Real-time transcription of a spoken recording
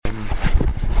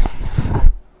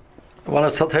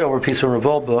want to tell you over a piece from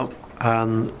Revolba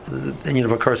on the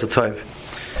Indian of Akarsa Tov.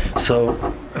 So,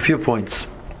 a few points.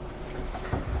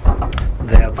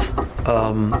 That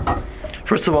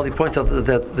first of all, he points out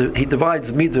that he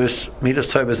divides midas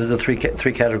Tov into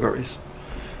three categories.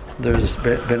 There's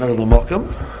ben adam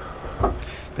l'mokum,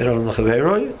 ben adam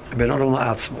l'chaveroi, and ben adam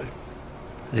l'Atzmai.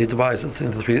 He divides it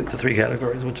into three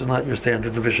categories, which is not your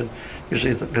standard division.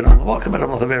 Usually it's ben adam l'mokum, ben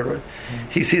adam l'chaveroi.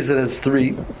 He sees it as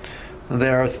three.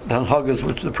 There are hanhagas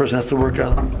which the person has to work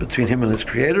on between him and his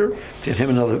creator, between him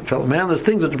and another fellow man. There's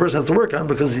things that the person has to work on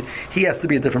because he has to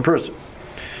be a different person.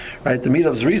 Right? The meat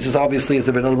of Zeriz obviously is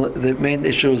the main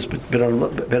issue is ben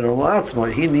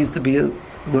he needs to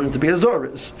learn to be a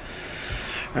Zoriz.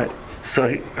 Right?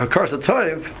 So Hakarsa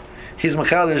Tov, his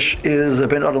Machadish is a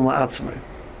ben adam la'atzmai.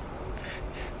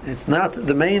 It's not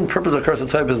the main purpose of Hakarsa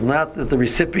Tov is not that the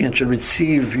recipient should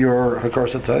receive your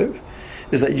Hakarsa Tov.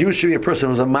 Is that you should be a person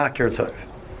who's a makir Tov.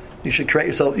 You should create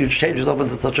yourself. You should change yourself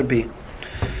into such a being.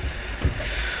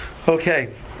 Okay.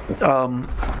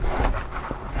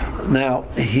 Now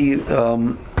he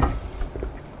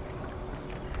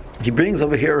brings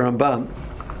over here a Ramban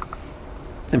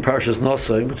in Parshas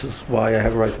Nosai, which is why I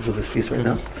have a right to do this piece right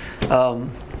now.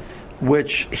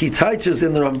 Which he teaches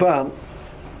in the Ramban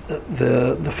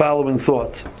the following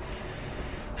thought.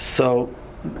 So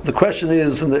the question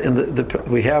is,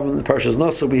 we have in the Parshas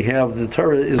Nosai, we have the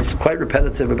Torah is quite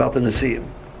repetitive about the Nesiim.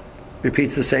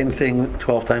 Repeats the same thing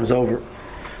 12 times over,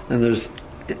 and the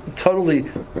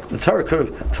Torah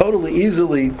could have totally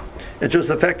easily and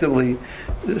just effectively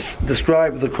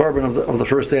described the korban of the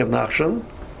first day of Nachshon,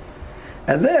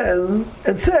 and then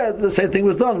it said the same thing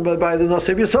was done by the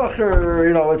Nosei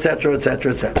Yisachar, etc.,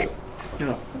 etc., etc.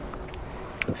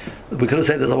 We could have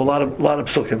said there's a lot of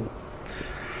psukim.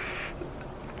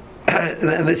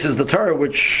 And this is the Torah,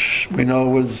 which we know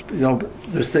was, there's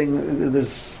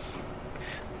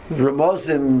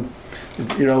Ramozim,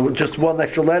 just one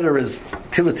extra letter is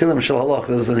Tila Tilim Shel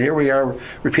Halachas, and here we are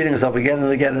repeating ourselves again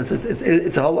and again. It's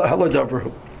a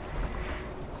halachav.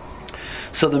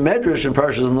 So the Medrash in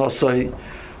Parshas Nosai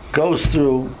goes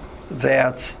through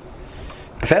that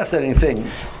fascinating thing.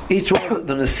 Each one of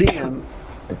the Nesiim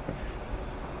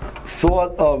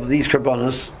thought of these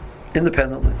karbanos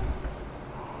independently.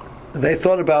 They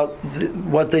thought about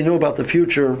what they knew about the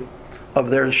future of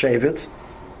their Shavit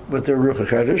with their Ruach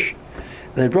HaKodesh.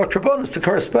 They brought Karbonos to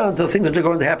correspond to the things that are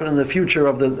going to happen in the future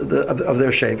of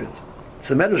their Shavit.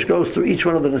 So Medrash goes through each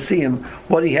one of the Nesiim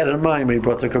what he had in mind when he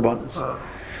brought the Karbonos.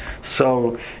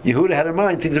 So Yehuda had in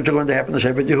mind things that are going to happen in the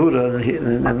Shavit Yehuda,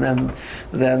 and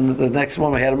then the next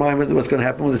one I had in mind what's going to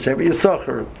happen with the Shavit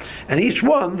Yisachar. And each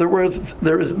one there were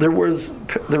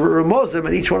Ramozim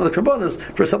in each one of the Karbonos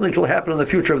for something that will happen in the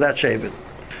future of that Shavit.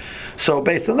 So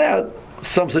based on that,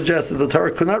 some suggest that the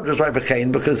Torah could not just write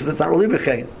V'chein because it's not really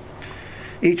V'chein.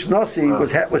 Each Nasi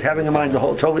was having in mind the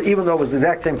whole totally, even though it was the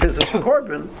exact same physical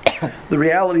korban. The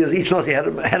reality is each Nasi had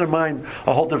in mind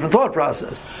a whole different thought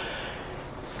process.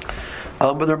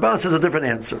 But the Ramban says a different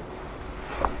answer.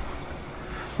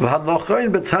 The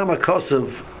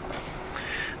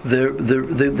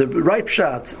right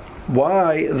shot,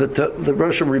 why the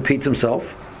Rosham repeats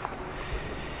himself.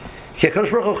 The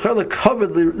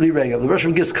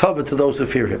Rosham gives cover to those who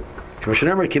fear him. Those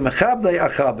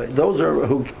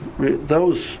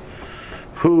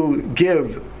who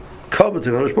give cover to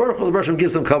Kadosh Baruch Hu, the Rosham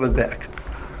gives them cover back.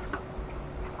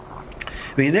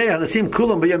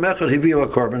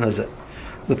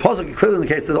 The pasuk clearly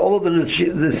indicates that all of the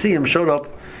Nesiim showed up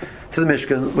to the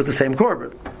Mishkan with the same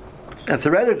korban, and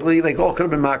theoretically they all could have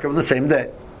been makar on the same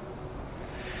day,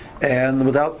 and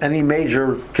without any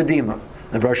major kedima.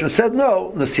 And Rosham said,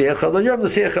 "No, Nesiach Adayam,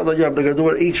 Nesiach Adayam. They're going to do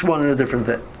it each one in a different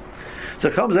day." So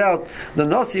it comes out the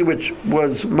Nasi, which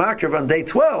was makar on day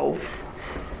 12,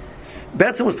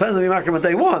 Betzim was planning to be makar on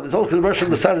day 1. It's all because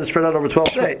Rosham decided to spread out over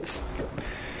 12 days.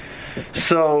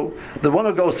 So the one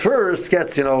who goes first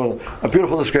gets, a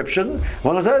beautiful description.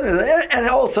 And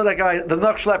also that guy, the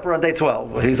Nach Schlepper on day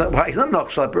 12. He's not a Nach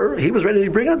Schlepper. He was ready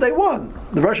to bring it on day 1.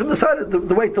 The Russian decided to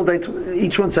wait till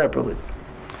each one separately.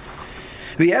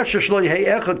 But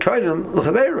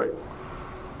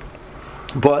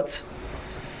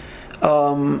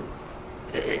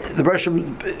the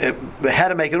Russian had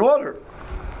to make an order.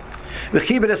 And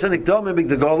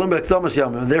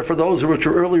therefore those which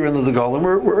were earlier in the Golim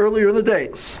were earlier in the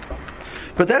days.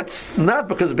 But that's not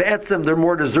because Be'etzem they're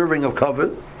more deserving of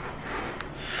covet.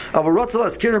 The Bershom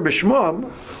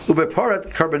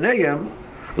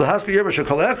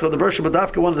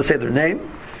Badafka wanted to say their name,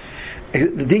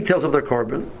 the details of their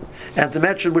korban, and to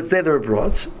mention which day they were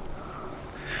brought.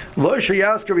 The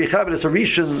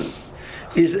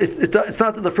It's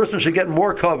not that the first one should get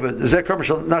more covered. And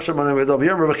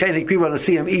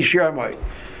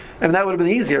that would have been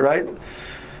easier, right?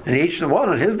 And each one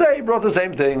on his day brought the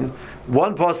same thing.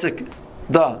 One pasuk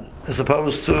done, as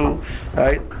opposed to,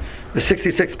 right, the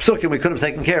 66 psukim we could have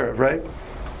taken care of, right?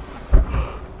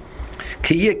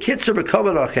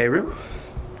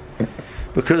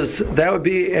 Because that would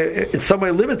be in some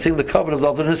way limiting the covenant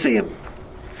of the Nesiim.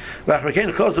 And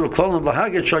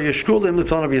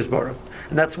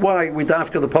that's why we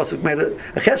dafka the pasuk made a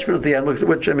cheshbon at the end,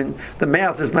 which I mean the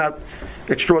math is not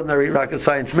extraordinary rocket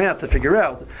science math to figure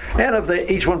out. And if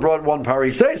each one brought one par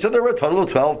each day, so there were a total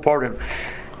of 12 parim.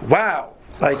 Wow.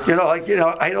 I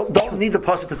don't need the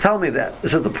pasuk to tell me that.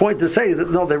 This is the point to say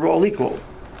that no, they were all equal.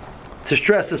 To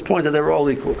stress this point that they were all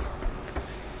equal.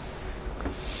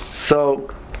 So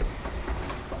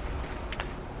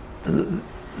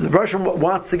the Russian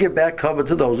wants to give back cover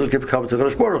to those who give cover to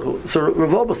Kodesh Baruch Hu. So Rav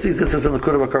Wolbe sees this as in the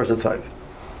Kudav HaKarsa type.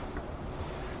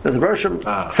 That the Russian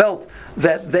felt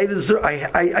that they deserve.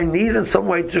 I need in some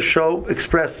way to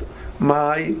express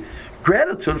my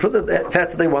gratitude for the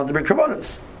fact that they wanted to bring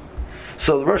Karbonos.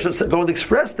 So the Russians are going to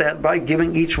express that by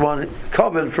giving each one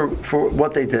covered for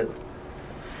what they did.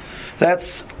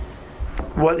 That's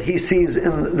what he sees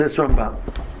in this Ramban.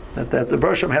 That the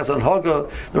Bershom has on Haga,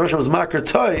 the Bershom is Makar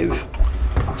Toiv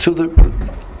to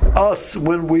us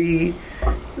when we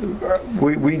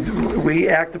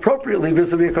act appropriately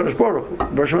vis-a-vis Kodesh Baruch Hu.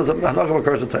 Bershom is on Haga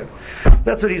Makar Toiv.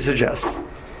 That's what he suggests.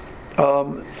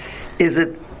 Is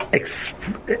it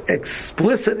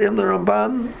explicit in the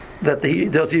Ramban that he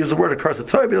does use the word of Karsa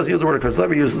Toiv? He doesn't use the word of Karsa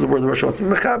Toiv. He uses the word the Bershom wants to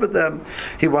mechabed them.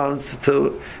 He wants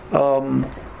to.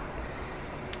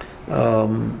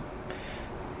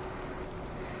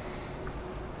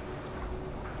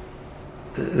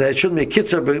 That it shouldn't be a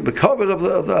kitzur, but covet of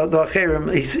the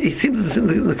acherim. He seems to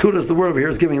the kudas the word over here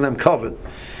is giving them covet.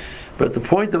 But the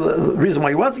point of the reason why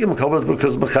he wants to give them covet is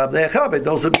because mechab de'echabed.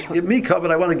 Those that give me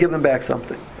covet, I want to give them back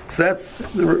something. So that's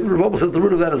the Rav Wolbe says the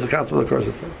root of that is the concept of the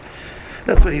Karsa.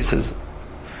 That's what he says.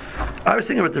 I was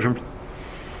thinking of a different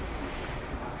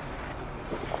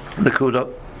the kuda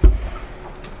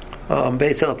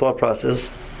based on a thought process.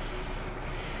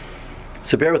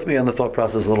 So bear with me on the thought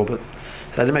process a little bit.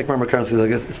 So I didn't make my currencies. I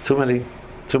guess it's too many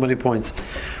points.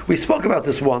 We spoke about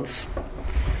this once.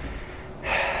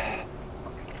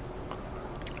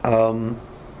 Rabbi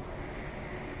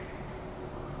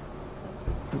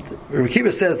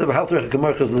Kiva says that is the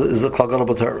Klal Gadol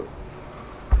B'Torah.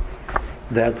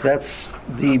 That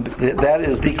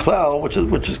is the klal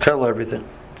which is Kal everything.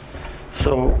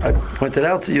 So I pointed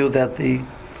out to you that the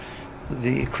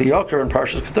Kli Yakar in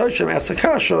Parshas Kedoshim asked a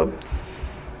kasha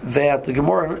that the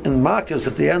Gemara in Makos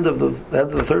at the end of the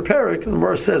third parak, the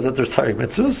Gemara says that there's Taryag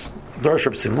mitzvahs,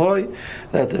 Dorshab Simloi,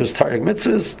 that there's Taryag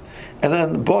mitzvahs, and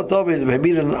then Bo David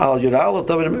Hamidin al Yudal,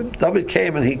 David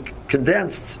came and he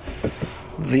condensed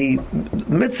the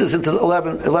mitzvahs into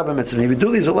 11 mitzvahs. And if you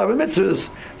do these 11 mitzvahs,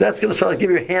 that's going to start to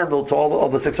give you a handle to all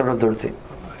the 613.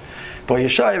 Bo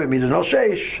Yeshaya Hamidin al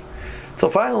Sheish. So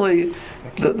finally,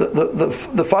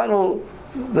 the final.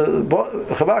 So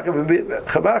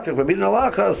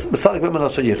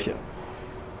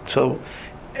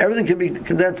everything can be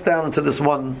condensed down into this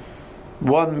one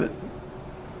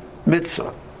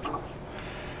mitzvah.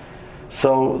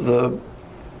 So the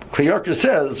Kli Yakar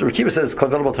says, or Kiva says, Klal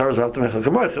Gadol B'Torah is V'Havta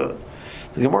Kamocha.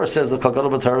 The Gemara says that Klal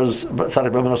Gadol B'Torah is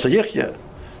Tzadik B'Meno Yichya.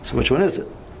 So which one is it?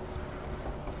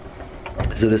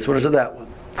 Is it this one or is it that one?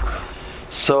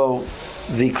 So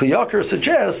the Kli Yakar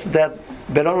suggests that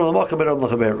Beron l'Malkam, Beron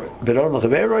l'Chaveroi. Beron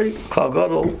l'Chaveroi, Klal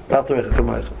Gadol, V'Havta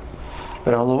Kamocha.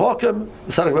 Beron l'Malkam,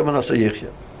 Tzadik B'Meno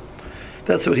Yichya.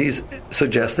 That's what he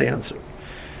suggests the answer.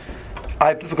 I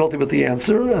have difficulty with the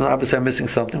answer, and obviously I'm missing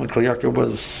something. Kli Yakar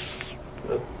was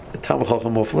a Talmud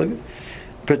Chacham Muflig,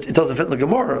 but it doesn't fit in the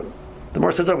Gemara. The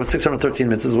Gemara starts off with 613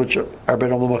 mitzvahs, which are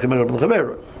Beron l'Malkam, Beron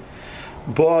l'Chaveroi.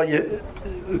 Boy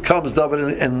comes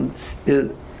David and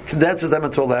it condenses them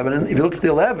into 11. And if you look at the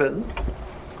 11,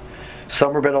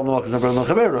 some are Beron l'Malkam, some are Beron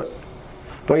l'Chaveroi.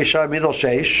 Boy Yeshai Midol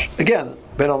Sheish, again,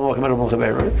 Beron l'Malkam, Beron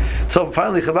l'Chaveroi. So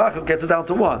finally Chavachim gets it down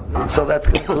to 1. So that's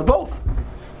with both.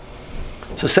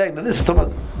 So saying that this is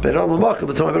Beron l'Malkam,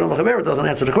 but Beron l'Chaveroi doesn't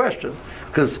answer the question.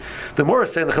 Because the Morah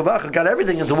is saying the Chavachim got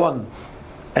everything into 1.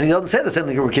 And he doesn't say the same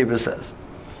thing Rabbi Kiva says.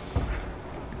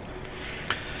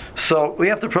 So we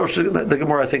have to approach the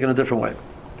Gemara, I think, in a different way.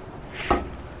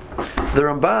 The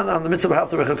Ramban on the mitzvah of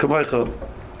V'Havta Kamocha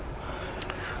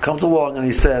comes along and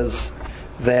he says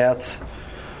that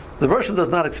the version does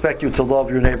not expect you to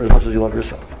love your neighbor as much as you love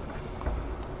yourself.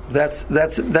 That's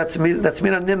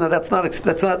mina nimna.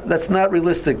 That's not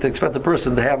realistic to expect a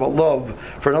person to have a love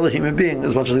for another human being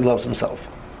as much as he loves himself.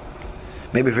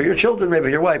 Maybe for your children, maybe for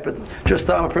your wife, but just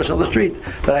I'm a person on the street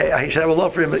that I should have a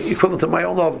love for him equivalent to my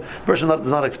own love. The person does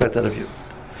not expect that of you.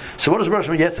 So what does the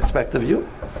person yes expect of you?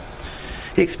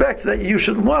 He expects that you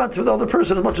should want for the other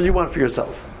person as much as you want for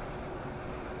yourself.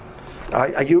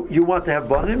 You want to have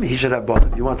banim, he should have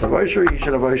banim. You want to have oisher, he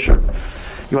should have oisher.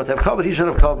 You want to have kavod, he should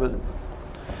have kavod.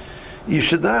 You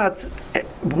should not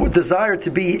desire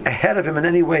to be ahead of him in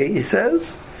any way, he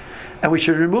says, and we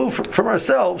should remove from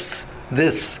ourselves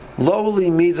this lowly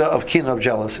midah of kina, of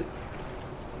jealousy.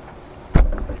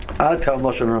 Ad kal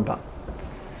Moshe Ramban.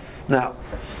 Now,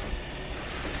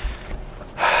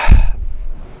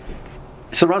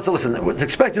 so listen, to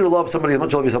expect you to love somebody as much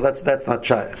as you love yourself, that's not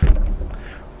shaykh.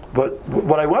 But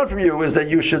what I want from you is that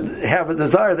you should have a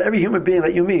desire that every human being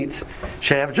that you meet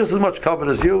should have just as much kavod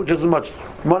as you, just as much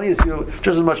money as you,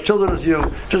 just as much children as you,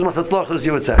 just as much tzlach as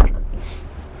you, etc.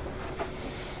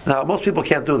 Now, most people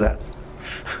can't do that.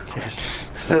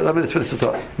 Let me finish the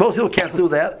thought. Most people can't do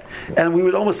that, and we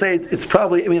would almost say it's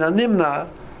probably, a nimna,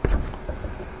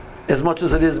 as much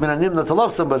as it is a nimna to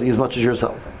love somebody as much as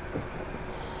yourself.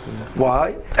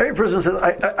 Why? Every person says,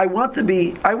 I want to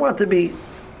be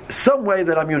some way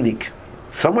that I'm unique,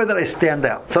 some way that I stand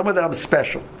out, some way that I'm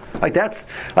special. Like that's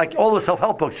like all the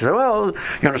self-help books. You say, well,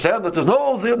 you understand that there's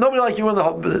nobody like you in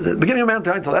the beginning of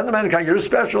mankind until the end of mankind. You're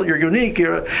special, you're unique,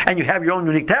 and you have your own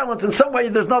unique talents. In some way,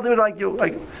 there's nothing like you.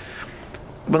 Like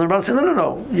when the Rebbe says,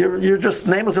 no, you're just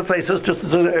nameless and faceless. Just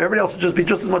everybody else will just be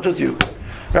just as much as you.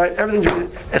 Right,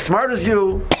 everything's as smart as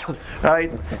you,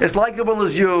 right? As likable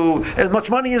as you, as much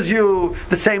money as you,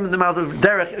 the same amount of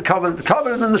derech covered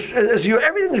as you.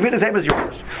 Everything is the same as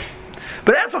yours.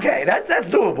 But that's okay. That's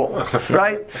doable,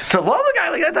 right? To love a guy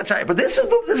like that's right. But this is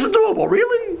doable,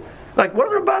 really. Like, what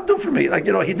did the Ramban do for me? Like,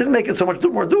 he didn't make it so much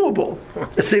more doable.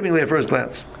 Seemingly at first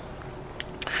glance.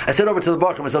 I said over to the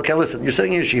Baruch, I said, okay, listen, you're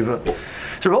sitting in yeshiva.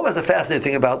 So Rebbe has a fascinating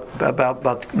thing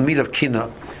about meat of kina.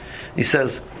 He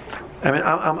says,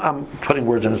 I'm putting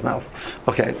words in his mouth.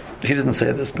 Okay, he didn't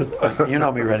say this, but you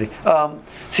know me already. So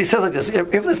he says like this: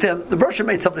 if you understand, the Bershom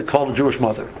made something called a Jewish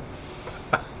mother.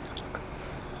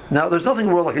 Now, there's nothing in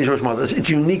the world like a Jewish mother. It's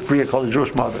a unique breed called a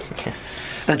Jewish mother.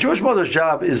 And a Jewish mother's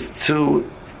job is to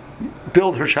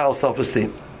build her child's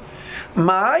self-esteem.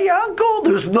 My uncle,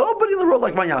 there's nobody in the world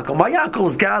like my uncle. My uncle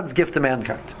is God's gift to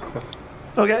mankind.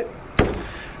 Okay?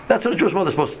 That's what a Jewish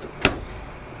mother's supposed to do.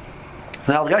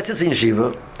 Now, the guy sits in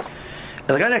yeshiva, and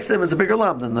the guy next to him is a bigger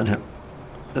lamdan than him.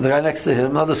 And the guy next to him,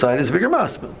 on the other side, is a bigger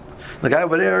masman. The guy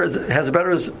over there has a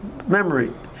better memory.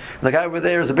 And the guy over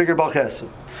there is a bigger balchesed.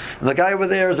 And the guy over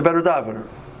there is a better davener.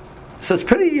 So it's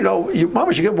pretty,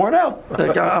 mama should get worn out.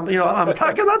 Like, I'm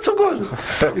talking not so good.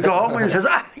 You go home and he says,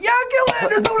 Yankala,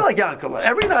 there's nobody like Yankala.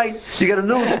 Every night you get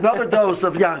another dose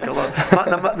of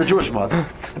Yankala, the Jewish mother.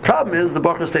 The problem is the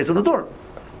baruch stays on the door.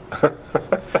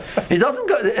 He doesn't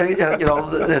go,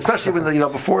 especially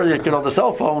when before the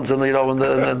cell phones and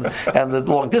and the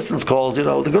long distance calls. The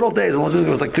good old days, it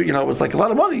was like it was like a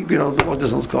lot of money. The long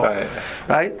distance call,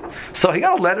 right? So he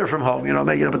got a letter from home.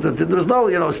 But there was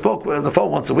no spoke on the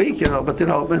phone once a week. But in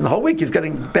the whole week he's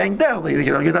getting banged down.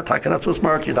 You're not talking not so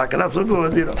smart. You're talking not so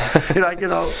good.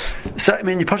 So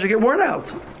you probably get worn out.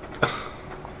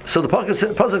 So the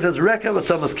pasuk says Reka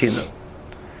v'tzamas kina.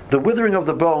 The withering of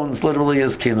the bones literally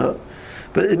is kina,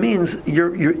 but it means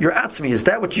your atzmi. Is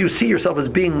that what you see yourself as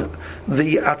being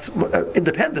the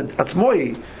independent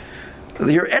atzmoi?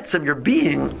 Your etzem, your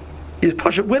being, is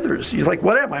pashat withers. You're like,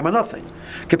 what am I? I'm a nothing.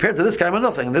 Compared to this guy, I'm a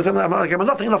nothing. This I'm a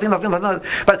nothing. By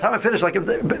the time I finish, like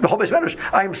the whole base matters,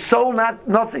 I am so not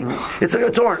nothing. It's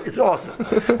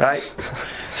awesome, right?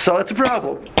 So it's a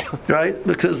problem, right?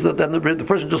 Because then the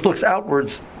person just looks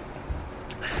outwards.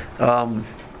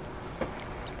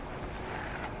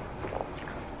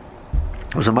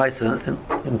 There was a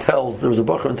Maisa in Tells. There was a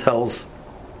Bacher in Tells.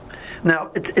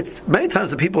 Now, it's many times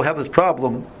that people have this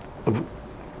problem of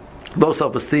low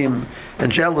self-esteem and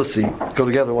jealousy go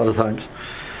together a lot of times.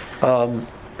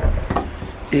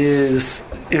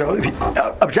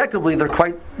 Objectively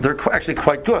they're actually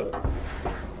quite good.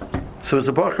 So as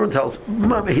the Bacher in Tells,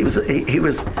 he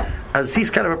was as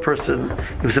he's kind of a person.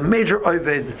 He was a major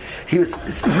oved. He was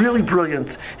really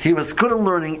brilliant. He was good at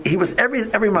learning. He was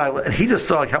every mile, and he just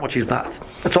saw how much he's not.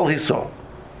 That's all he saw.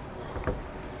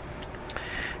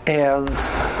 And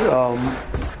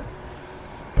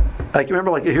I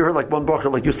remember, you heard one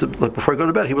Bacher used to before he go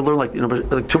to bed, he would learn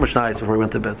two Mishnayos before he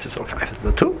went to bed. So he said, okay,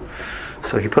 the two.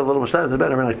 So he put a little Mishnayos in the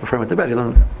bed every night before he went to bed. He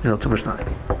learned two Mishnayos.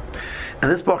 And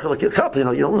this Baruch, like you don't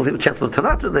really have a chance to learn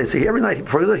Tanakh today. So every night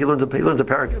before he learns a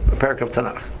parak of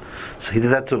Tanakh. So he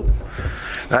did that too.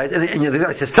 Right? And the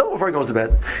guy says, tell him before he goes to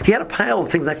bed. He had a pile of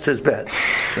things next to his bed.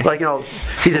 Like,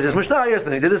 he did his Mishnayos,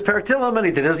 and he did his Parak Tilim, and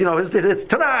he did his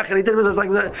Tanakh, and he did his, like,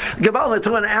 Gabal, it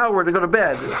took an hour to go to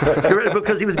bed.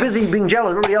 Because he was busy being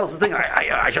jealous of everybody else's thing.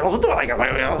 I should also do it.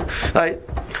 Right?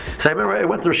 So I remember I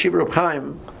went to Shiva Reb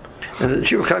Chaim, and the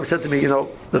Shiva Reb Chaim said to me,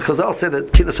 the Chazal said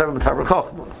that Kina Sarvam Tavar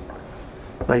Chochmah.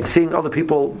 Like, seeing other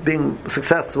people being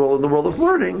successful in the world of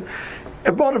learning,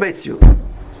 it motivates you.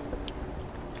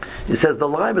 He says the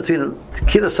line between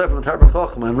Kina Sefer and Tarba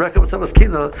Chochmah and Rekha Mitzvahs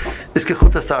Kina is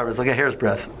Kechut HaSar. It's like a hair's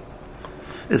breadth.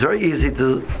 It's very easy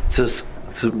to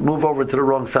move over to the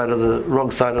wrong side of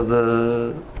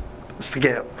the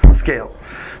scale.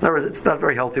 In other words, it's not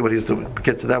very healthy what he's doing.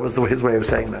 That was his way of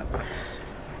saying that.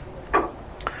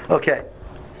 Okay.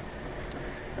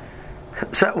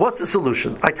 So what's the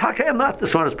solution? I am not the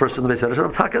smartest person in the Beis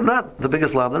Hadash. I'm not the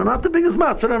biggest lamb. I'm not the biggest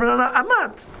matzah. I'm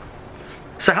not.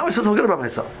 So how am I supposed to feel good about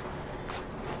myself?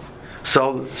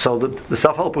 So the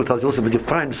self-help book tells you, listen, but you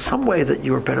find some way that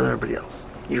you are better than everybody else.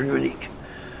 You're unique.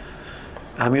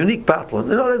 I'm a unique battler.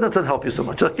 That doesn't help you so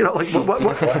much. What?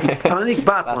 I'm a unique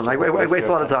battler. I waste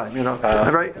a lot of time.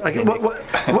 I'm right.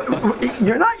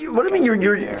 You're not. What do you mean? You're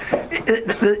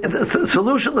the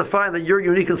solution to find that you're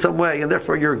unique in some way and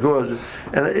therefore you're good,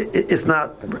 and it's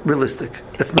not realistic.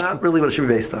 It's not really what it should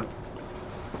be based on.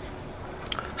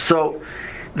 So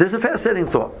there's a fascinating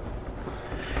thought.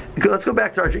 Let's go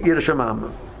back to our Yiddish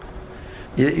Mama.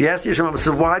 You ask Yiddish Mama,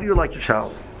 so why do you like your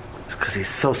child? Because he's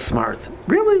so smart.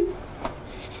 Really?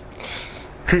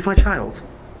 Because he's my child.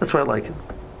 That's why I like him.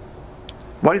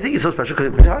 Why do you think he's so special?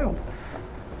 Because he's my child.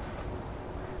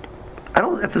 I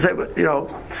don't have to say, but you've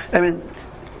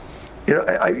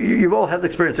all had the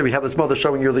experience that we have this mother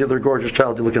showing you the other gorgeous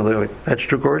child. You're looking like, that's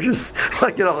too gorgeous.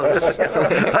 But in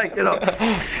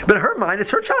her mind,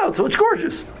 it's her child, so it's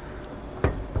gorgeous,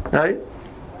 right?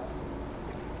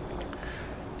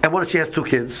 And what if she has two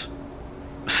kids?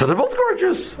 So they're both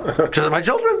gorgeous because they're my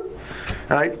children,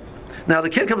 right? Now the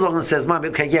kid comes along and says, "Mom,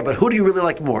 okay, yeah, but who do you really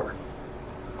like more?"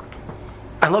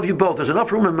 I love you both. There's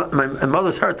enough room in my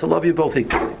mother's heart to love you both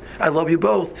equally. I love you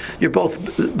both. You're both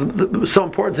so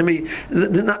important to me.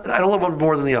 I don't love one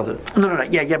more than the other. No.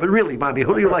 Yeah, but really, Mommy,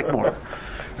 who do you like more?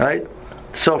 Right?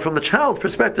 So from the child's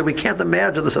perspective, we can't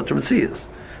imagine the such a Messias.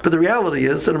 But the reality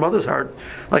is, in a mother's heart,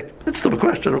 it's still a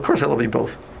question. Of course I love you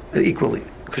both equally,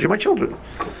 because you're my children.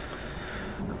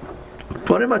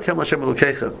 The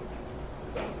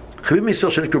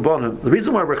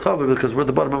reason why we're chaver is because we're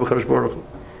the bottom of HaKadosh Baruch Hu.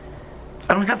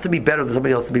 I don't have to be better than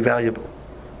somebody else to be valuable.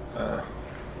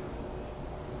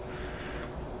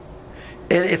 And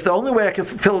if the only way I can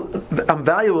feel I'm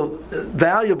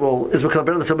valuable is because I'm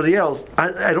better than somebody else,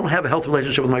 I don't have a healthy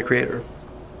relationship with my Creator.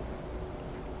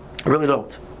 I really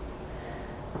don't.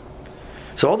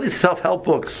 So all these self-help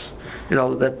books,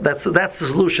 that's the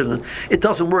solution. It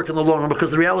doesn't work in the long run because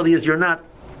the reality is you're not.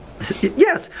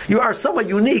 Yes, you are somewhat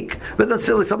unique, but that's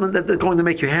really something that's going to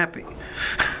make you happy.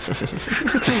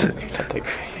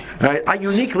 Right? I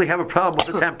uniquely have a problem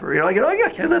with the temper.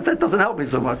 That doesn't help me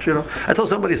so much. I told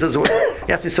somebody, he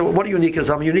asked me, so what are you unique as?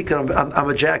 I'm unique that I'm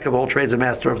a jack of all trades, a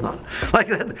master of none. Like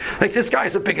this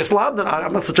guy's the biggest lamdan.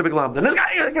 I'm not such a big lamdan. This guy,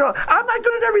 I'm not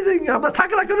good at everything. I'm not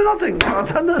good at nothing.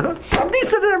 I'm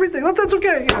decent at everything. That's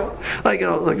okay. You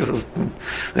don't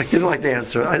like the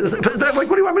answer. What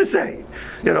do you want me to say?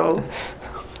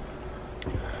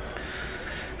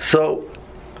 So.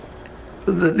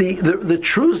 The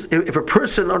truth, if a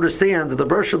person understands that the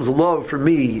Bershom's love for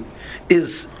me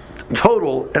is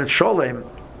total and sholem,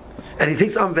 and he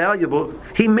thinks I'm valuable,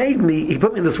 he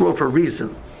put me in this world for a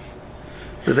reason.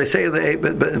 They say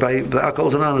by the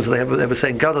Alcohols Anonymous, they have a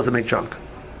saying, God doesn't make junk.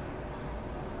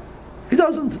 He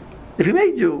doesn't. If he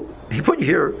made you, he put you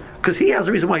here because he has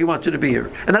a reason why he wants you to be here,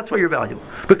 and that's why you're valuable.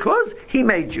 Because he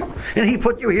made you, and he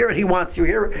put you here, and he wants you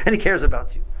here, and he cares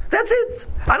about you. That's it.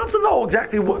 I don't have to know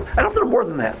exactly what. I don't have to know more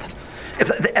than that.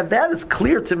 If that is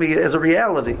clear to me as a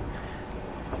reality,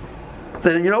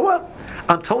 then you know what?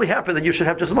 I'm totally happy that you should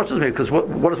have just as much as me, because what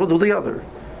does one do with the other?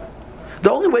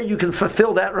 The only way you can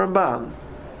fulfill that Ramban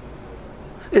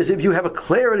is if you have a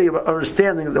clarity of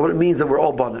understanding of what it means that we're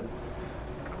all banim.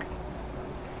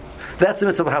 That's the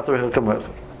mitzvah of Haftarech HaKamocha.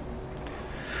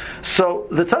 So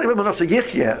the Tzaddik B'Manavsa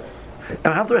Yichya and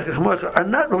Haftarech HaKamocha are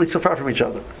not really so far from each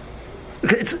other.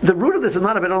 The root of this is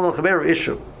not a Ben Olam Chaveru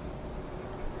issue.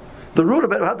 The root of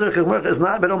Haftarech HaKamocha is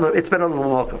not Ben Olam, it's Ben Olam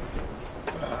Malka.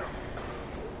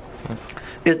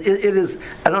 It is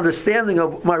an understanding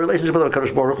of my relationship with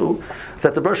HaKadosh Baruch Hu,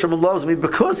 that the Bershom loves me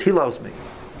because he loves me.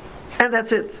 And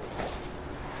that's it.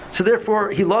 So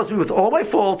therefore, he loves me with all my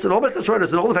faults and all my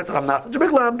disorders and all the fact that I'm not such a big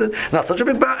lamdan, not such a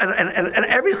big and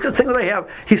everything that I have,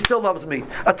 he still loves me.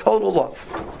 A total love.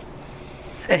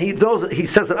 And he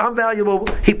says that I'm valuable,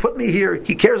 he put me here,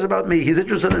 he cares about me, he's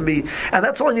interested in me, and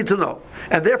that's all I need to know.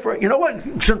 And therefore, you know what?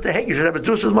 You shouldn't hate, you should have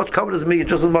just as much covet as me,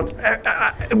 just as much,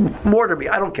 more to me,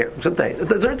 I don't care. You shouldn't hate.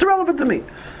 It's irrelevant to me.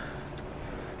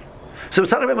 So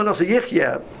Tzad Manosa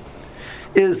Yichya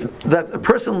is that a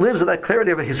person lives in that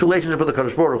clarity of his relationship with the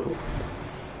Kadosh Baruch Hu.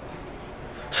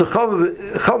 So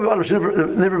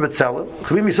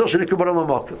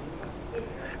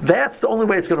that's the only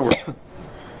way it's going to work.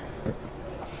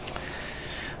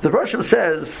 The Roshim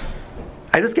says,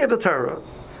 I just gave the Torah.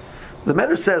 The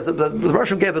Medrash says that the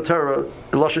Roshim gave the Torah in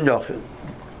Lashon Yachid.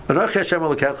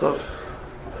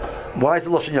 Why is it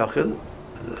Lashon Yachid?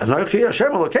 Anochi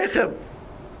Hashem Elokechem.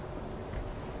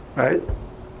 Right?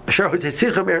 So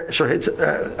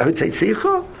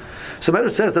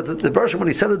Medrash says that the Roshim, when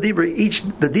he said the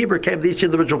Dibur came to each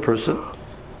individual person,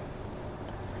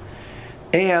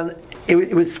 and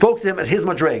it spoke to him at his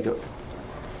madrega.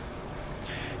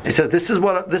 He said, "This is the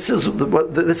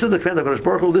command of Kadosh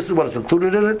Baruch Hu. This is what is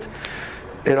included in it,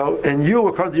 and you,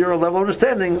 according to your level of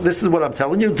understanding, this is what I'm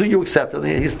telling you. Do you accept it?"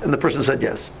 And the person said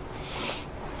yes.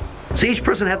 So each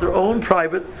person had their own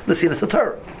private Nesinas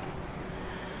Torah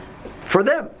for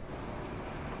them.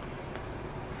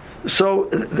 So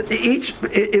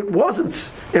it wasn't.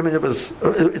 I mean,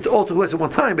 it all took place at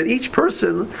one time, but each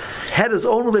person had his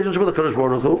own relationship with the Kadosh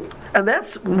Baruch Hu, and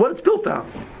that's what it's built on.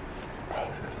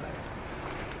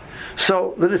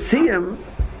 So the Nesiim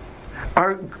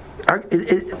are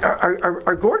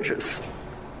gorgeous.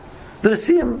 The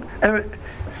Nesiim,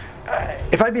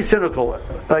 if I be cynical,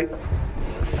 right?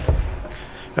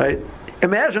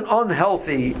 Imagine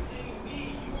unhealthy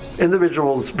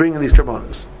individuals bringing these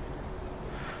korbanos.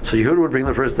 So Yehuda would bring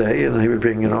the first day, and he would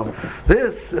bring,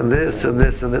 this and this and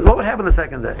this and this. What would happen the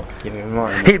second day? Give me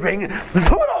more. He'd bring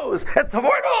Tornos and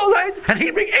Tavornos, right? And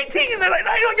he'd bring 18, and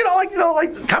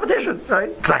like competition, right?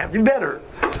 Because I have to be better.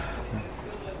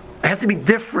 I have to be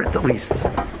different, at least.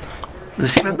 The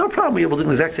Nesiim had no problem being able to do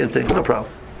the exact same thing. No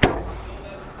problem.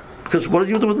 Because what did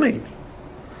you do with me?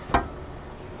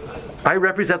 I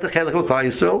represent the chelik of Klal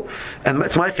Yisrael, and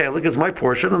it's my chelik, it's my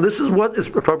portion, and this is what is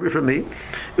appropriate for me.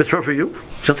 It's appropriate for you.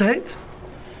 Shouldn't hate.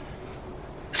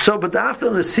 So, but after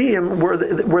the Nesiim,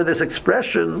 where this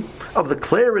expression of the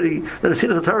clarity that the Nesiim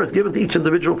of the Torah is given to each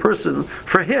individual person,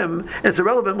 for him, it's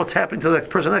irrelevant what's happening to the next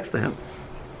person next to him.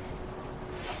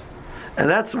 And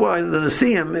that's why the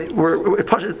Nesiim,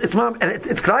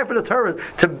 it's clear for the Torah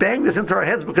to bang this into our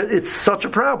heads because it's such a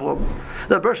problem.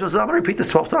 The person says, I'm going to repeat this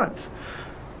 12 times.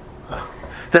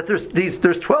 That there's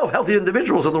 12 healthy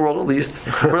individuals in the world, at least,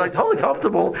 who are totally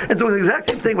comfortable and doing the exact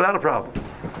same thing without a problem.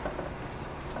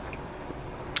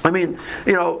 I mean,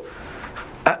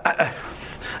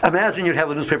 imagine you'd have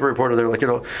the newspaper reporter there,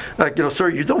 sir,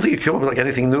 you don't think you come up with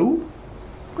anything new?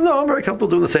 No, I'm very comfortable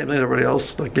doing the same thing as everybody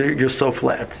else. You're so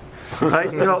flat,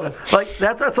 right?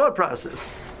 That's our thought process.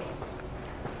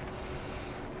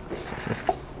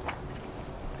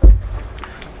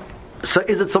 So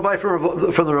is it survived from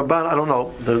the Ramban? I don't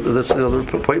know. There's another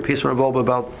piece from Rav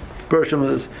about Bershom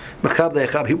is Mechab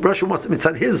De'echab. Bershom wants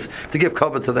his to give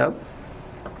cover to them.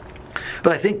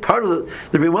 But I think part of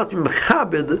the Rebbe wants to be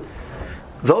Mechabed,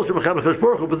 those who are Mechabed Kadosh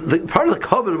Baruch Hu, but part of the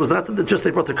cover was not that just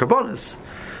they brought their karbonis.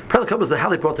 Part of the cover was how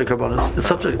they brought their karbonis in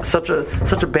such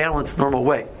a balanced, normal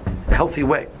way, a healthy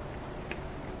way.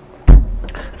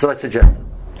 That's what I suggested.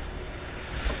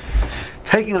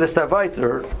 Taking it a step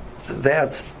weiter,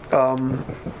 that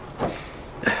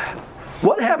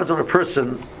what happens when a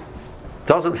person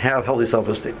doesn't have healthy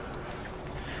self-esteem,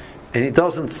 and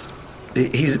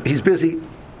he's busy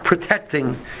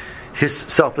protecting his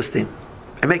self-esteem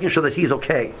and making sure that he's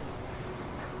okay.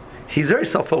 He's very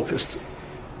self-focused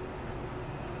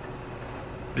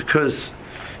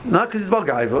not because he's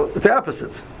Balgaiva, it's the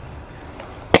opposite,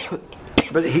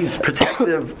 but he's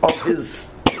protective of his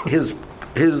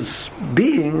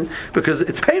being because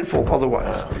it's painful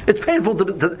otherwise. It's painful to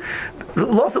the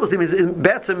low self-esteem means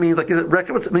Batsa means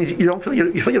it means you don't feel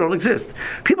you feel you don't exist.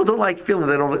 People don't like feeling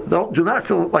they do not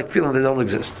feel like feeling they don't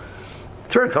exist.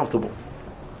 It's very uncomfortable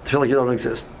to feel like you don't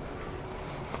exist.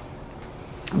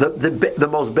 The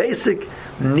most basic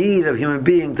need of a human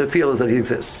being to feel is that he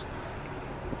exists.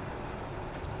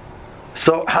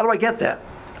 So how do I get that?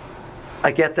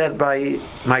 I get that by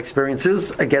my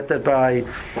experiences. I get that by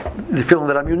the feeling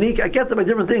that I'm unique. I get that by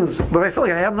different things. But I feel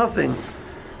like I have nothing,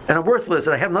 and I'm worthless,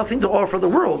 and I have nothing to offer the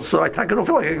world, so I don't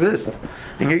feel like I exist.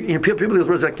 And people use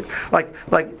words like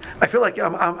I feel like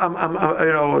I'm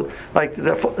like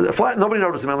the fly. Nobody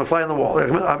notices me. I'm a fly on the wall.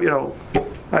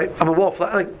 I'm a wall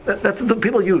fly. Like that's what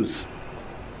people use.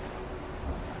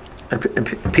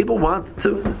 And people want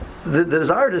to. The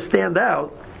desire to stand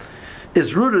out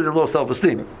is rooted in low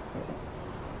self-esteem.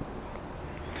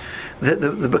 The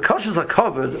Bakashas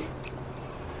HaKavod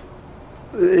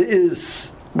is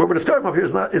what we're describing up here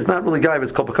is not really Gaiva.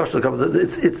 It's called Bakashas HaKavod.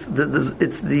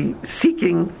 It's the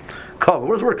seeking kavod.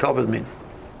 What does the word kavod mean?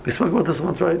 We spoke about this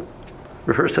once, right?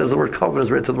 Rehearse says the word kavod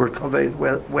is written to the word kaved,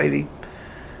 weighty.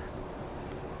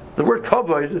 The word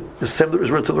kavod is the same as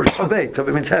written to the word kaved.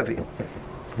 Kaved means heavy,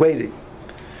 weighty.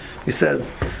 He said.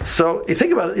 So you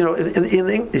think about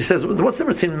it. He says, what's the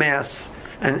difference between mass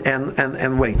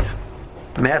and weight?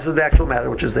 Mass is the actual matter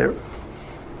which is there,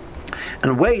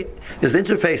 and weight is the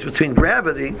interface between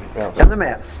gravity and the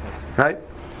mass, right?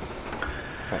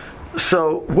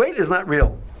 So weight is not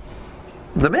real.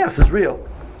 The mass is real.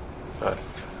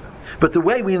 But the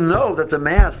way we know that the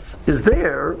mass is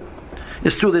there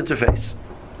is through the interface.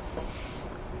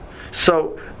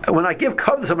 So when I give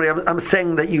cover to somebody, I'm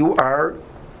saying that you are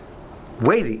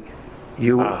weighty,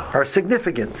 you are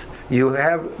significant, you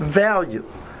have value.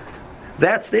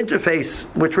 That's the interface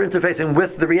which we're interfacing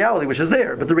with the reality which is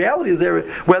there. But the reality is there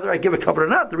whether I give a cover or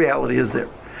not, the reality is there.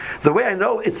 The way I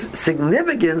know its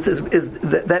significance is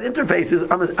that interface is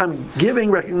I'm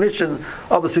giving recognition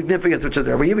of the significance which is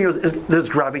there. There's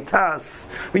gravitas.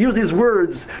 We use these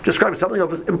words describing something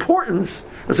of importance,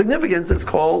 the significance is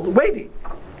called weighty.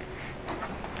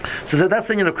 So that's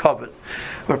the union of covet.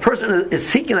 When a person is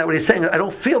seeking that, when he's saying, I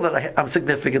don't feel that I'm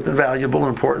significant and valuable and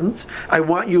important, I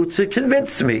want you to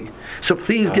convince me. So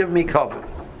please give me covet.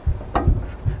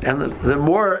 And the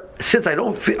more, since I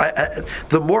don't feel,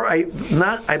 the more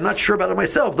I'm not sure about it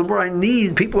myself, the more I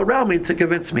need people around me to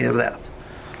convince me of that.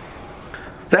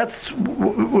 That's the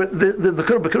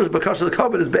Bakashas of the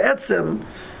covet is be'etzem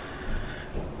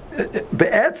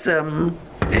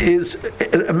is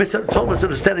a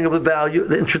misunderstanding of the value,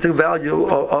 the intrinsic value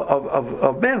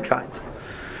of mankind.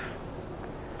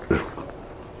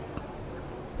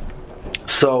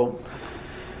 So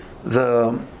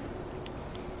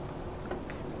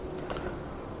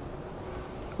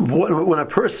when a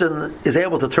person is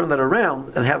able to turn that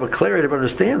around and have a clarity of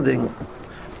understanding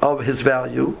of his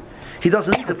value, he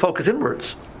doesn't need to focus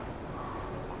inwards.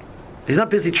 He's not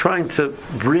busy trying to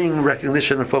bring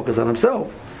recognition and focus on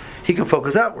himself. He can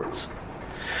focus outwards.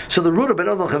 So the root of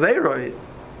Be'adon Chaveiroi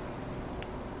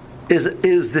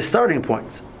is the starting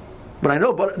point. When I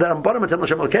know that I'm B'nai Matem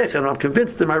L'Shem Elokecha and I'm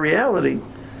convinced in my reality,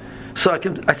 so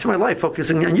I see my life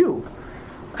focusing on you.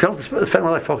 I don't spend my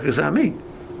life focusing on me.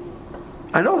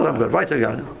 I know that I'm good, right?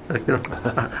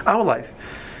 I'm alive.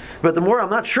 But the more I'm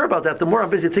not sure about that, the more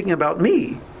I'm busy thinking about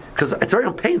me, because it's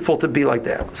very painful to be like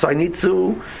that. So I need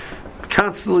to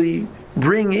constantly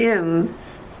bring in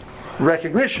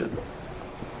recognition.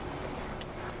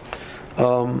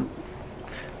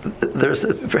 There's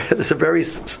an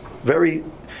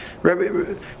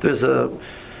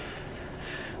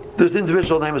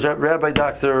individual named is Rabbi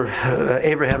Dr.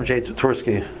 Abraham J.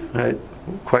 Tursky, right?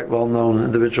 Quite well known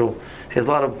individual. He has a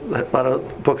lot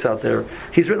of books out there.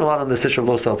 He's written a lot on this issue of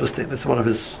low self-esteem. It's one of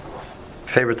his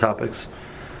favorite topics.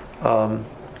 So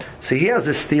he has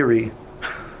this theory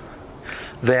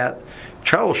that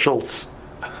Charles Schultz,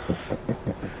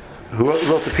 who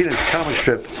wrote the Peanuts comic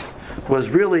strip, was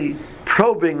really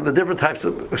probing the different types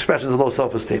of expressions of low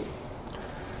self-esteem.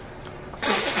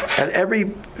 And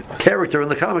every character in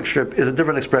the comic strip is a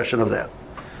different expression of that.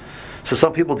 So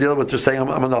some people deal with just saying,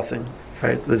 I'm a nothing,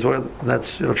 right?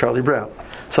 That's Charlie Brown.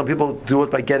 Some people do it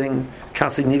by getting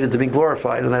constantly needed to be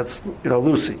glorified, and that's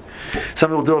Lucy. Some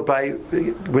people do it by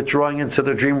withdrawing into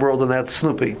their dream world, and that's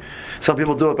Snoopy. Some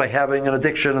people do it by having an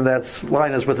addiction, and that's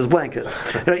Linus with his blanket.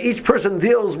 Each person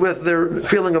deals with their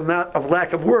feeling of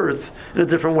lack of worth in a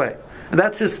different way. And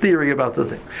that's his theory about the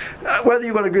thing. Whether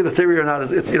you want to agree with the theory or not,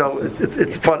 it's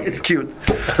fun, it's cute,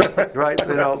 right?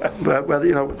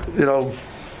 Whether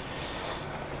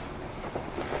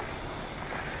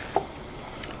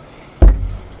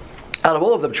out of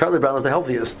all of them, Charlie Brown is the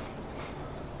healthiest,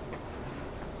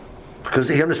 because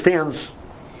he understands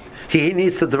he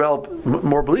needs to develop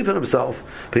more belief in himself,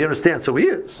 but he understands who he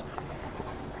is.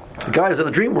 The guy who's in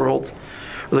a dream world,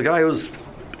 or the guy who's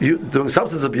doing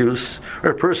substance abuse, or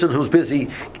a person who's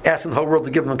busy asking the whole world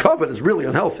to give him covet is really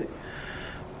unhealthy.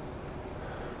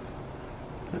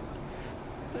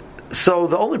 So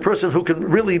the only person who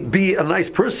can really be a nice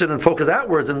person and focus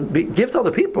outwards and give to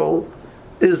other people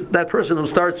is that person who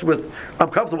starts with, I'm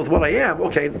comfortable with what I am.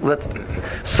 Okay,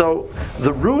 so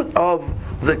the root of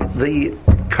the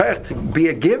koach to be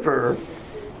a giver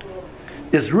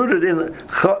is rooted in the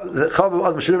Chavav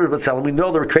Adam Shnei B'Tzelem. We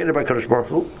know they were created by Kadosh Baruch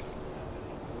Hu,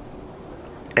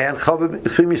 and Chavav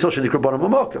Chim Yisrael Shenikra B'Nam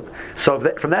Amokim. So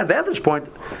from that vantage point,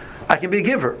 I can be a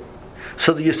giver.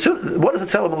 So what is the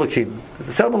Tzelem Elokim?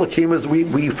 The Tzelem Elokim is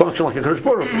we function like a Kadosh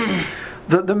Baruch Hu.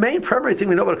 The main primary thing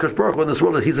we know about Kadosh Baruch Hu in this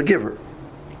world is He's a giver.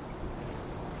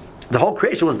 The whole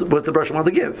creation was the Bereshit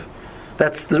wanted to give.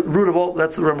 That's the root of all.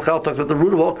 That's the Ramchal talks about. The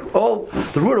root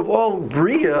of all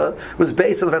Bria was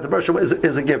based on the fact that Bereshit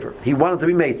is a giver. He wanted to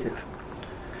be mative.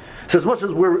 So as much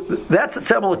as that's the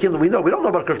Tzelem Elokim that we know. We don't know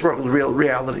about Kadosh Baruch Hu's real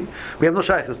reality. We have no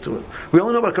shaykhs to it. We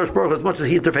only know about Kadosh Baruch Hu as much as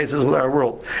He interfaces with our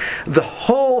world. The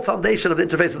whole foundation of the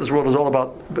interface of this world is all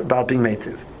about being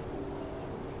mative.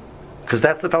 Because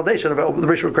that's the foundation of what the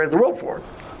Bereshit created the world for.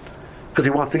 Because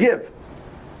He wants to give.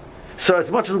 So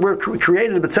as much as we're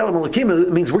created in B'Tzelem Elokim,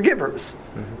 it means we're givers.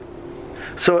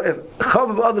 Mm-hmm. So if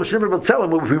Chavav Adam Shnei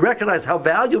B'Tzelem, if we recognize how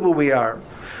valuable we are,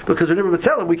 because we're never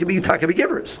B'Tzelem, we can be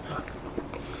givers.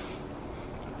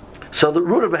 So the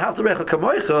root of V'Havtarecha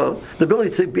Kamoicha, the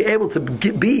ability to be able to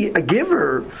be a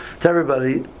giver to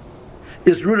everybody,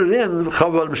 is rooted in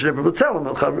Chavav Adam Shnei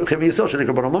B'Tzelem, Chim Yisrael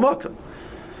Shenikra B'Nam Amokim.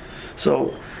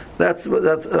 So that's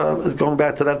going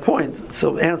back to that point.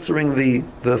 So answering the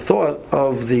thought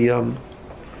of the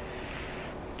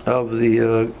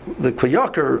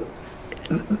Kliyaker,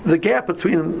 the gap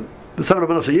between the son of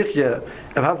Rabbeinu Yichya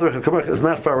and Havtarech HaKamoich is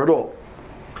not far at all.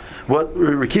 What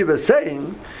Rekiva is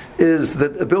saying is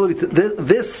that ability to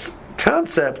this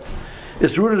concept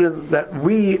is rooted in that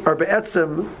we are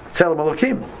be'etzem tzelem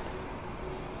Elokim.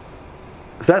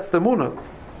 That's the munah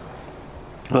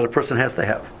that a person has to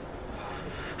have.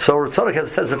 So Ritzadik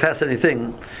says a fascinating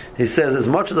thing. He says, as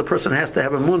much as a person has to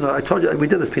have a munah, I told you, we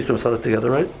did this piece of Ritzadik together,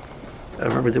 right? I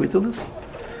remember, did we do this?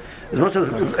 As much as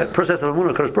a person has to have a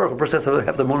munah, Kadosh Baruch Hu, a person has to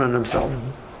have the munah in himself.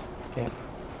 Mm-hmm. Yeah.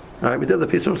 All right, we did the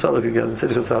piece of Ritzadik again.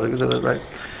 We did that, right?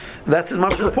 That's as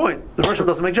much as the point. The person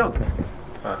doesn't make junk.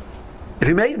 If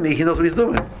He made me, He knows what He's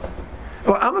doing.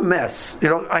 Well, I'm a mess.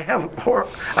 I have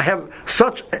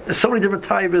so many different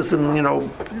types, and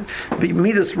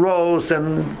midas rows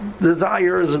and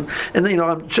desires, and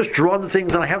I'm just drawn to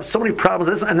things, and I have so many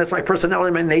problems, and that's my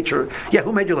personality, my nature. Yeah,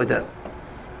 who made you like that?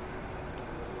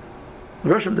 The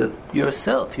Bereshit did.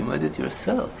 Yourself. You made it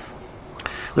yourself.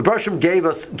 The Bereshit gave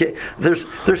us. There's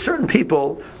certain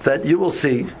people that you will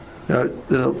see. I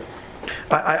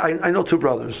know two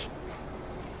brothers.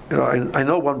 I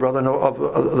know one brother, I know of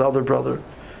the other brother.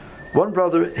 One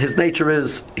brother, his nature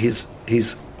is he's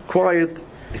quiet,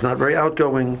 he's not very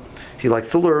outgoing, he likes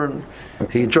to learn,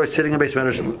 he enjoys sitting in base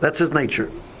medrash. That's his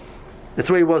nature. That's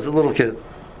the way he was as a little kid.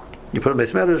 You put him in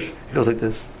base medrash, he goes like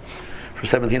this for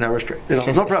 17 hours straight.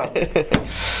 No problem. And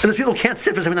there's people who can't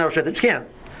sit for 17 hours straight. They just can't.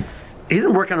 He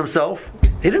didn't work on himself.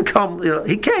 He didn't come.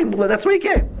 He came. Well, that's why he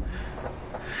came.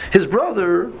 His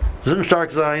brother, Zun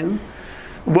Stark Zayin,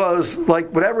 was like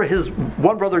whatever his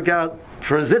one brother got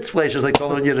for his zitzfleish, as they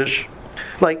call it in Yiddish.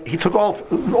 Like he took all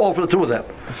for the two of them.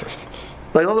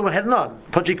 Like the other one had none.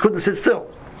 But he couldn't sit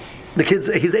still. The kids,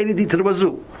 he's ADD to the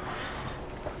wazoo.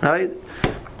 Right?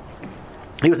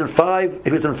 He was in five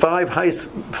different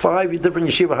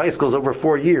yeshiva high schools over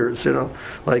 4 years.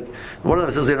 Like one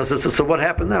of them says, so what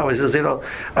happened now? He says,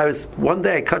 I was one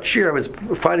day I cut shear. I was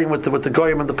fighting with the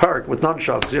goyim in the park with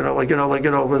nunchucks.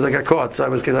 When they got caught, so I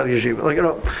was kicked out of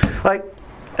yeshiva.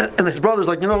 And his brother's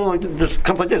just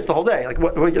comes like this the whole day. Like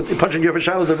what punching you up in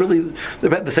Shiloh, they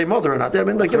had the same mother or not? I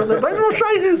mean, they're no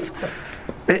shaykhs.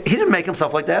 He didn't make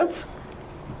himself like that.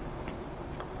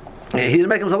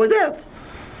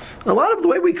 A lot of the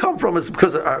way we come from is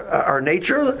because our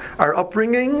nature, our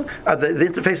upbringing, the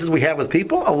interfaces we have with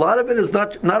people. A lot of it is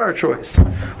not our choice.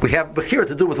 We have here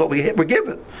to do with what we're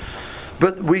given,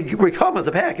 but we come as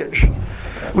a package.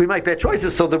 We make bad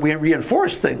choices so that we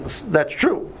reinforce things. That's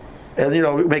true, and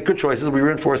we make good choices. We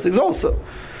reinforce things also.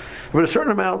 But a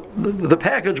certain amount, the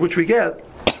package which we get.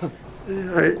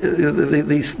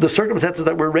 The circumstances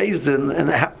that we're raised in, and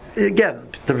again,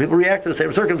 the people react to the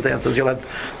same circumstances. You'll have,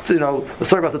 the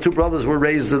story about the two brothers were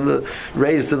raised in the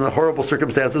horrible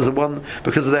circumstances, and one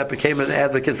because of that became an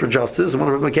advocate for justice, and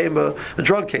one of them became a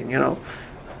drug king.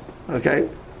 Okay,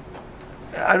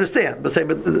 I understand, but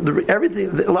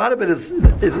everything, a lot of it is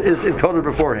encoded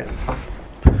beforehand.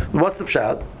 What's the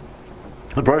pshat?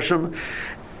 The Bereshit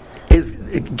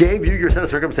it gave you your set of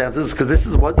circumstances because this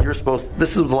is the life you're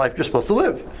supposed to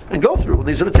live and go through.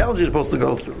 These are the challenges you're supposed to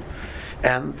go through.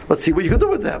 and let's see what you can do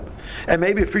with them. And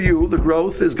maybe for you, the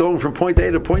growth is going from point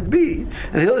A to point B,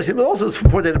 and him also is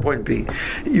from point A to point B.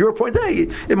 Your point A,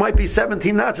 it might be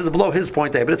 17 notches below his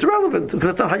point A, but it's irrelevant because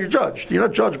that's not how you're judged. You're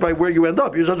not judged by where you end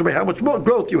up. You're judged by how much more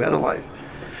growth you had in life.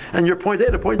 And your point A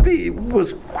to point B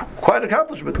was quite an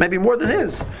accomplishment, maybe more than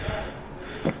his.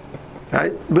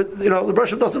 Right? But the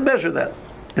Bereshit doesn't measure that.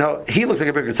 He looks like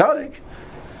a bigger tzaddik.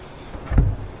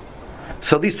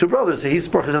 So these two brothers, he's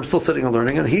still sitting and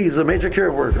learning, and he's a major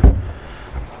care worker.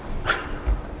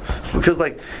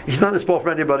 Because he's not spoiled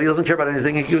for anybody, he doesn't care about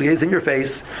anything, he's in your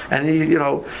face, and he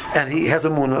has a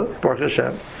munah, Baruch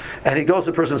Hashem, and he goes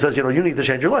to the person and says, you need to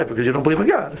change your life because you don't believe in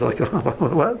God. It's like,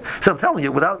 what? So I'm telling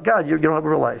you, without God, you don't have a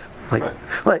real life.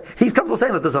 He's comfortable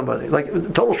saying that to somebody, a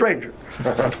total stranger.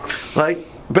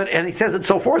 And he says it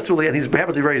so forcefully, and he's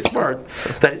apparently very smart,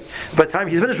 that by the time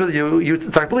he's finished with you,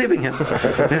 you start believing him.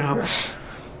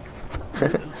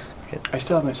 I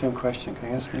still have my same question. Can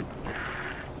I ask it?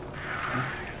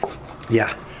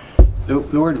 Yeah. The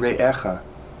word re'echa,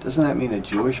 doesn't that mean a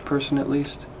Jewish person at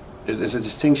least? There's a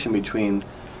distinction between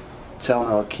Tzelem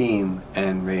Elokim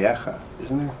and re'echa,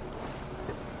 isn't there?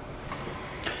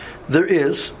 There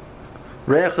is.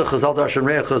 Re'echa, Chazal Darshan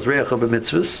Re'echa is re'echa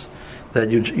b'mitzvahs, that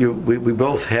we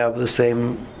both have the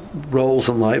same roles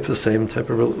in life, the same type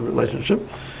of relationship.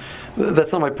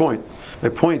 That's not my point. My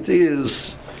point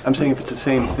is, I'm saying if it's the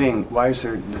same thing, why is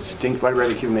there distinct? Why do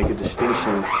Rebbe Akiva make a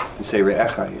distinction and say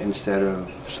re'echa instead of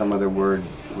some other word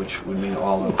which would mean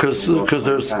all of? Because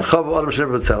there's Chav Adam Shnei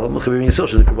B'Tzelem, Chavim Yisrael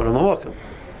Shnei Rabbanim L'Makom.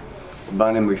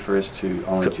 Banim refers to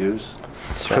only Jews.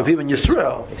 Chavim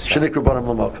Yisrael Shnei Rabbanim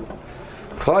L'Makom.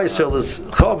 Klal Yisrael is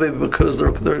Chavim because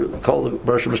they're called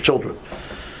Bereshim's children.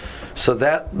 So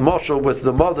that mashal with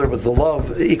the mother, with the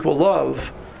love, equal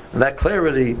love, and that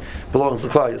clarity belongs to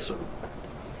Klal Yisrael.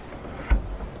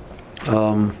 The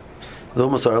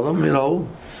Umas Arlam,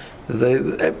 they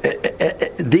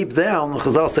deep down,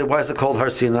 Chazal say, why is it called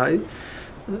Har Sinai?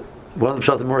 One of the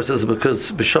Pshat Morris says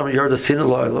because B'Sham Yarda Sinai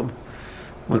L'Olam.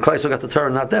 When Klal Yisrael got the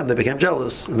Torah, not them, they became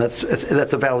jealous, and that's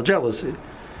a valid jealousy.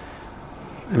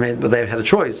 But they had a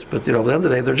choice. But at the end of the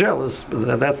day, they're jealous.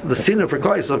 But that's the sinner for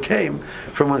Klal Yisrael came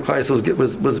from when Klal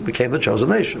Yisrael became the chosen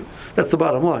nation. That's the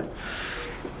bottom line.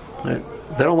 Right?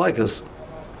 They don't like us.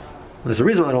 There's a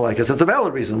reason why they don't like us. It's a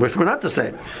valid reason. We're not the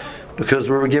same because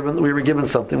we were given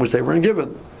something which they weren't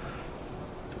given.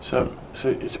 So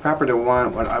it's proper to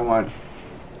want what I want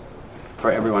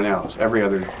for everyone else, every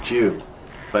other Jew,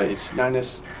 but it's not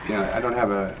necessarily. I don't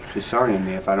have a chisaron in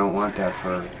me if I don't want that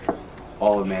for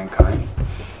all of mankind.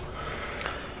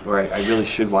 Or I really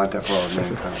should want that for all of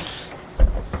mankind.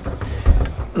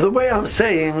 The way I'm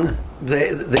saying,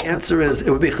 the answer is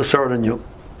it would be chisaron in you.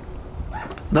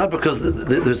 Not because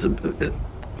there's a...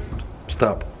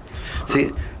 Stop.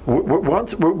 See,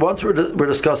 once we're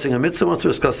discussing a mitzvah, once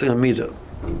we're discussing a midah.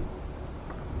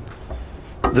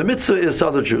 The mitzvah is to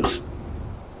other Jews.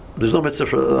 There's no mitzvah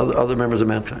for other members of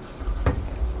mankind.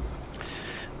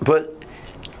 But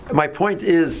my point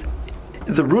is,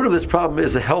 the root of this problem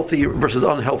is a healthy versus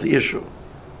unhealthy issue.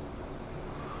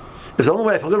 If the only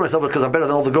way I feel good about myself is because I'm better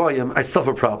than all the goyim, I still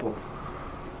have a problem.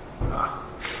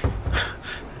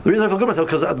 The reason I feel good about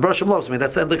myself is because Baruch Hashem loves me.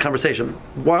 That's the end of the conversation.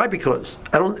 Why? Because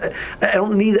I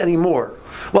don't need any more.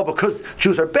 Well, because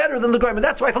Jews are better than the goyim, and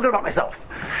that's why I feel good about myself.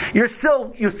 You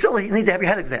still need to have your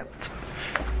head examined.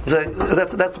 So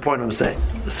that's the point I'm saying.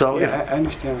 So I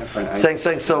understand that point.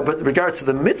 Saying so, but in regards to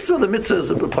the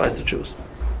mitzvah applies to Jews.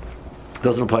 It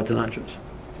doesn't apply to non-Jews.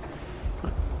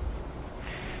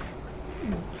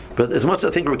 But as much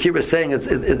as I think Rav Kiva is saying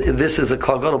this is a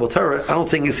Klal Gadol Torah, I don't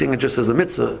think he's seeing it just as a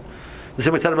mitzvah. The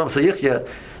same way Tanna B'Masa Yichya,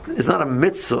 it's not a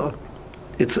mitzvah.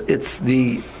 It's a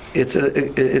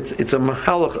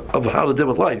mahalach of how to deal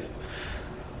with life,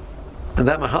 and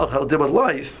that mahalach how to deal with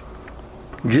life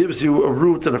gives you a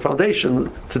root and a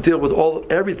foundation to deal with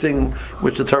everything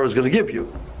which the Torah is going to give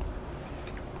you.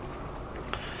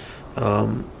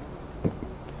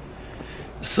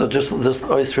 So just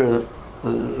always for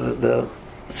the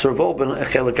Sir Volben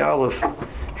Chelik Aleph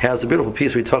has a beautiful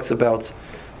piece where he talks about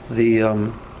the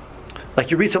like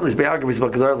you read some of these biographies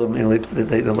about Gedalim,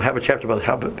 they'll have a chapter about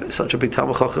how such a big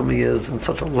Talmid Chacham he is and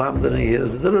such a lamdan he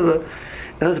is, and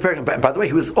there's a paragraph. And by the way,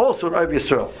 he was also an Arab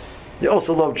Yisrael. He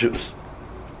also loved Jews.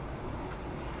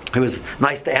 He was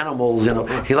nice to animals,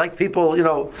 He liked people,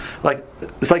 like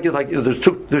it's like there's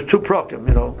two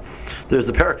prakim, There's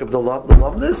the parak of the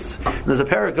loveness, and there's a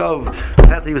parak of the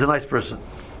fact that he was a nice person.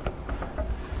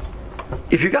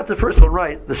 If you got the first one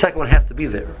right, the second one has to be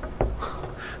there.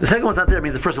 The second one's not there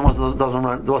means the first one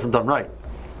wasn't done right.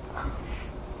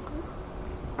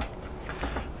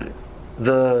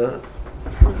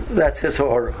 that's his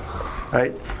horror,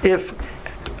 right? If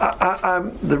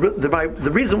the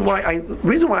reason why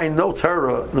I know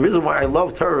Torah, the reason why I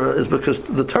love Torah is because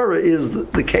the Torah is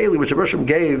the keli which Hashem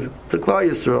gave to Klal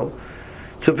Yisrael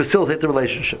to facilitate the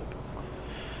relationship.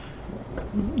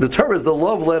 The Torah is the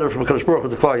love letter from Kadosh Baruch Hu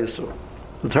to Klal Yisrael.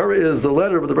 The Torah is the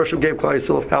letter that Hashem gave Klal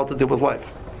Yisrael of how to deal with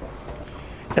life,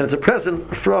 and it's a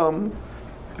present from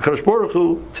Kadosh Baruch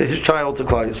Hu to his child, to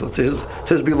Klal Yisrael, to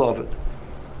his beloved.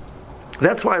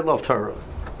 That's why I love Torah.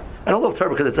 I don't love Torah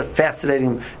because it's a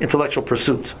fascinating intellectual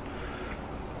pursuit.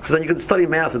 Because then you can study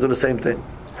math and do the same thing.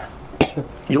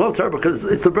 You love Torah because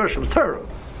it's the Bereshim's Torah.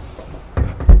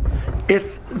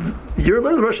 If you're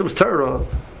learning the Bereshim's Torah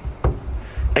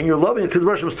and you're loving it because the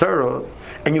Bereshim's Torah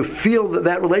and you feel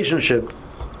that relationship,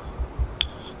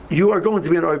 you are going to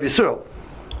be an Ohev Yisrael.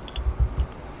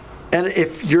 And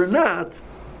if you're not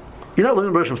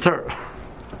learning the Bereshim's Torah.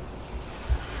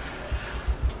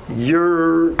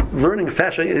 You're learning a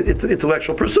fascinating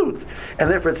intellectual pursuit,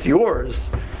 and therefore it's yours,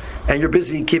 and you're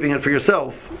busy keeping it for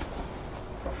yourself,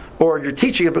 or you're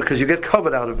teaching it because you get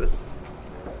covet out of it.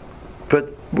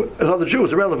 But another Jew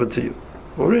is irrelevant to you.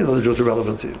 What do you mean another Jew is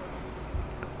irrelevant to you?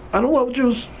 I don't love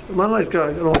Jews. I'm not a nice guy.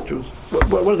 I don't like Jews.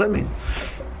 What does that mean?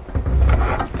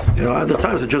 At the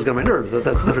times the Jews got my nerves.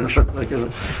 That's different.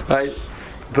 Right?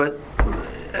 But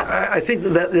I think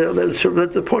that's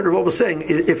the point of what we're saying.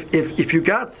 If you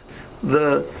got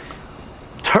the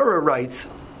Torah right,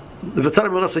 the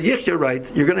V'tzadim Manasseh Yichya right,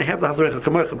 you're going to have the Havdarecha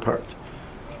Kamocha part.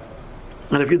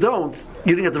 And if you don't,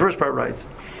 you didn't get the first part right.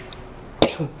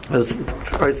 As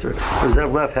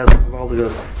Zev Leff has involved a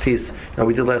piece.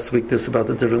 We did last week this about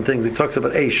the different things. He talks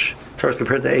about Aish. Torah is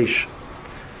compared to Aish.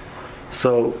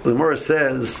 So the Gemara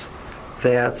says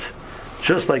that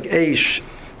just like Aish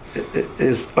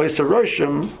is Oyser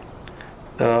Roshim,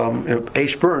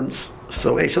 Aish burns,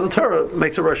 so Aish of the Torah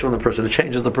makes a Roshim on the person. It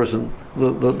changes the person,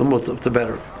 the mutzah, to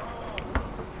better.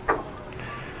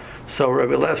 So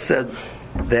Rabbi Leff said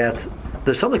that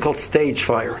there's something called stage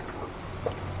fire,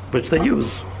 which they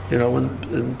use,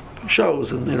 in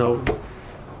shows, and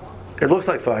it looks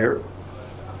like fire,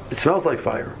 it smells like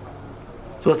fire.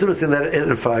 So what's the difference in that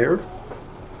in fire?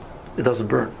 It doesn't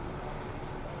burn.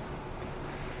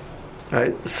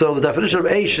 Right? So the definition of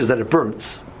Aish is that it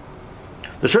burns.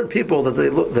 There's certain people that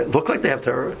look like they have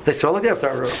Torah, they smell like they have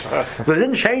Torah, but it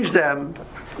didn't change them,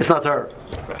 it's not Torah.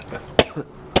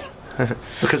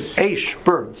 Because Aish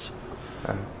burns.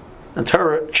 And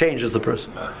Torah changes the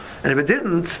person. And if it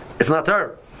didn't, it's not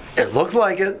Torah. It looks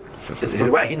like it.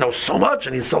 He knows so much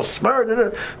and he's so smart.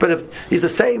 But if he's the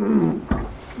same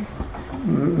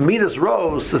Midas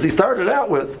Rose as he started out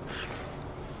with,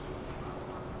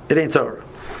 it ain't Torah.